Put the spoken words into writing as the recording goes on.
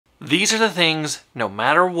These are the things, no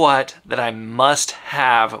matter what, that I must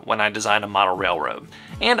have when I design a model railroad.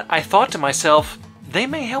 And I thought to myself, they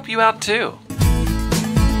may help you out too.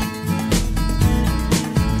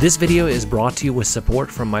 This video is brought to you with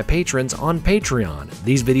support from my patrons on Patreon.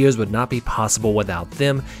 These videos would not be possible without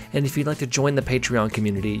them, and if you'd like to join the Patreon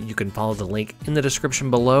community, you can follow the link in the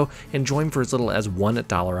description below and join for as little as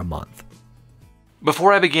 $1 a month.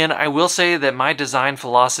 Before I begin, I will say that my design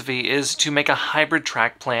philosophy is to make a hybrid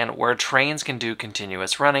track plan where trains can do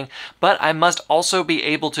continuous running, but I must also be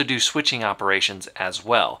able to do switching operations as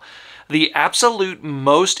well. The absolute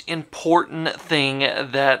most important thing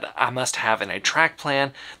that I must have in a track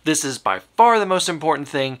plan, this is by far the most important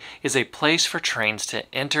thing, is a place for trains to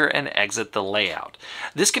enter and exit the layout.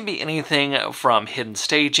 This can be anything from hidden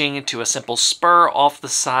staging to a simple spur off the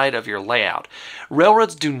side of your layout.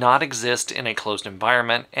 Railroads do not exist in a closed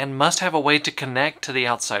environment and must have a way to connect to the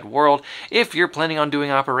outside world if you're planning on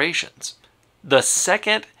doing operations. The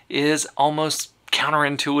second is almost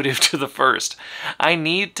counterintuitive to the first. I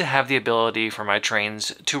need to have the ability for my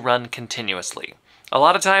trains to run continuously. A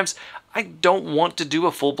lot of times, I don't want to do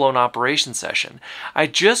a full-blown operation session. I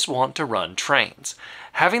just want to run trains.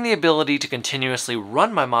 Having the ability to continuously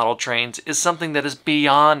run my model trains is something that is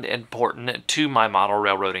beyond important to my model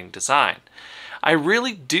railroading design. I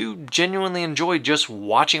really do genuinely enjoy just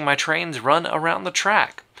watching my trains run around the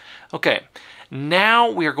track. Okay, now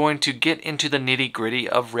we are going to get into the nitty-gritty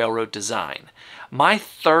of railroad design. My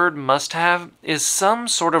third must-have is some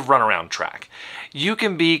sort of runaround track. You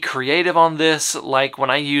can be creative on this, like when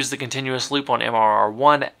I use the continuous loop on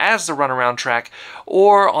MRR1 as the runaround track,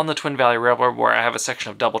 or on the Twin Valley Railroad where I have a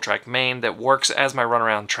section of double track main that works as my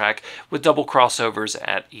runaround track with double crossovers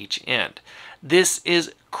at each end. This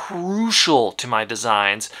is crucial to my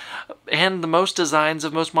designs and the most designs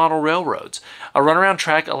of most model railroads. A runaround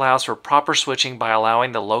track allows for proper switching by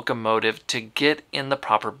allowing the locomotive to get in the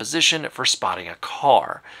proper position for spotting a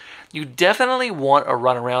car. You definitely want a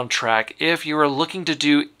runaround track if you are looking to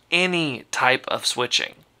do any type of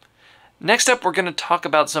switching. Next up, we're going to talk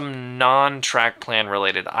about some non-track plan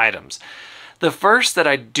related items. The first that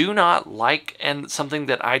I do not like, and something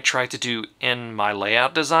that I try to do in my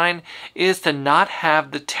layout design, is to not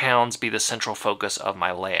have the towns be the central focus of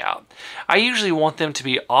my layout. I usually want them to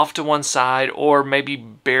be off to one side or maybe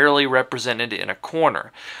barely represented in a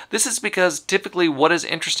corner. This is because typically what is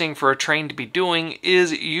interesting for a train to be doing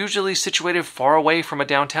is usually situated far away from a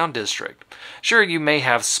downtown district. Sure, you may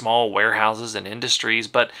have small warehouses and industries,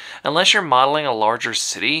 but unless you're modeling a larger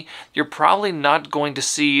city, you're probably not going to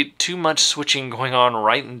see too much switching going on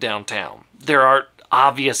right in downtown. There are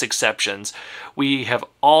obvious exceptions. We have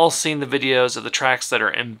all seen the videos of the tracks that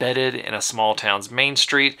are embedded in a small town's main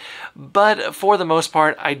street, but for the most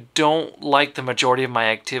part, I don't like the majority of my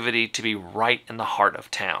activity to be right in the heart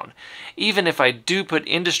of town. Even if I do put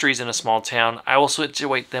industries in a small town, I will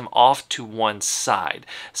situate them off to one side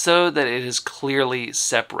so that it is clearly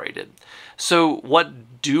separated. So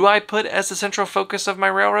what do I put as the central focus of my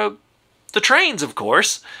railroad? The trains, of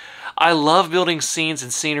course. I love building scenes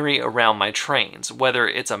and scenery around my trains, whether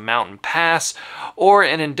it's a mountain pass or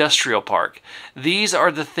an industrial park. These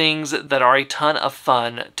are the things that are a ton of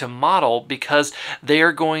fun to model because they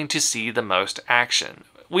are going to see the most action.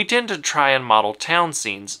 We tend to try and model town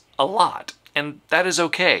scenes a lot, and that is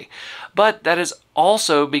okay. But that is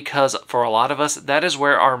also because for a lot of us, that is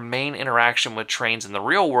where our main interaction with trains in the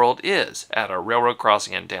real world is, at a railroad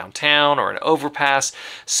crossing in downtown or an overpass,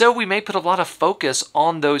 so we may put a lot of focus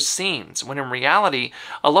on those scenes, when in reality,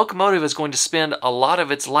 a locomotive is going to spend a lot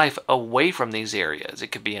of its life away from these areas. It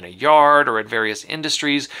could be in a yard or at various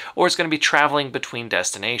industries, or it's going to be traveling between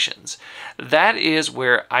destinations. That is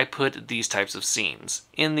where I put these types of scenes,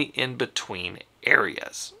 in the in-between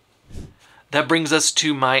areas. That brings us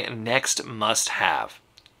to my next must-have,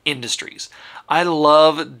 industries. I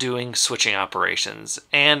love doing switching operations,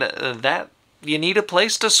 and that you need a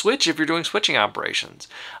place to switch if you're doing switching operations.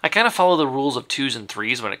 I kind of follow the rules of 2s and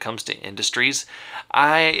 3s when it comes to industries.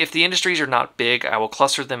 If the industries are not big, I will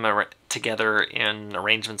cluster them together in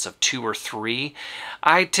arrangements of 2 or 3.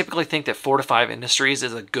 I typically think that 4 to 5 industries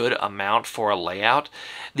is a good amount for a layout.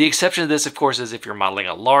 The exception to this, of course, is if you're modeling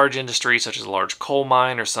a large industry, such as a large coal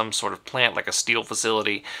mine or some sort of plant like a steel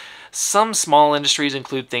facility. Some small industries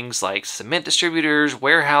include things like cement distributors,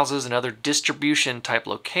 warehouses, and other distribution type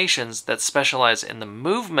locations that specialize in the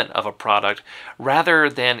movement of a product rather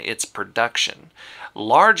than its production.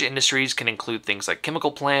 Large industries can include things like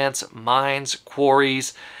chemical plants, mines,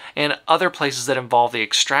 quarries, and other places that involve the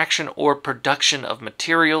extraction or production of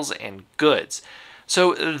materials and goods.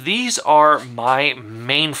 So these are my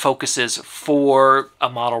main focuses for a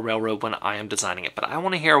model railroad when I am designing it, but I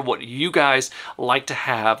want to hear what you guys like to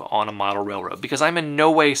have on a model railroad, because I'm in no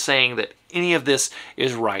way saying that any of this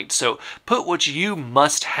is right. So put what you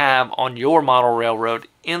must have on your model railroad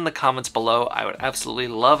in the comments below. I would absolutely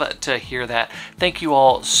love to hear that. Thank you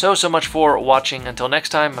all so much for watching. Until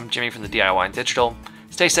next time, I'm Jimmy from the DIY and Digital.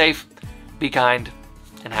 Stay safe, be kind,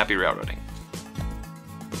 and happy railroading.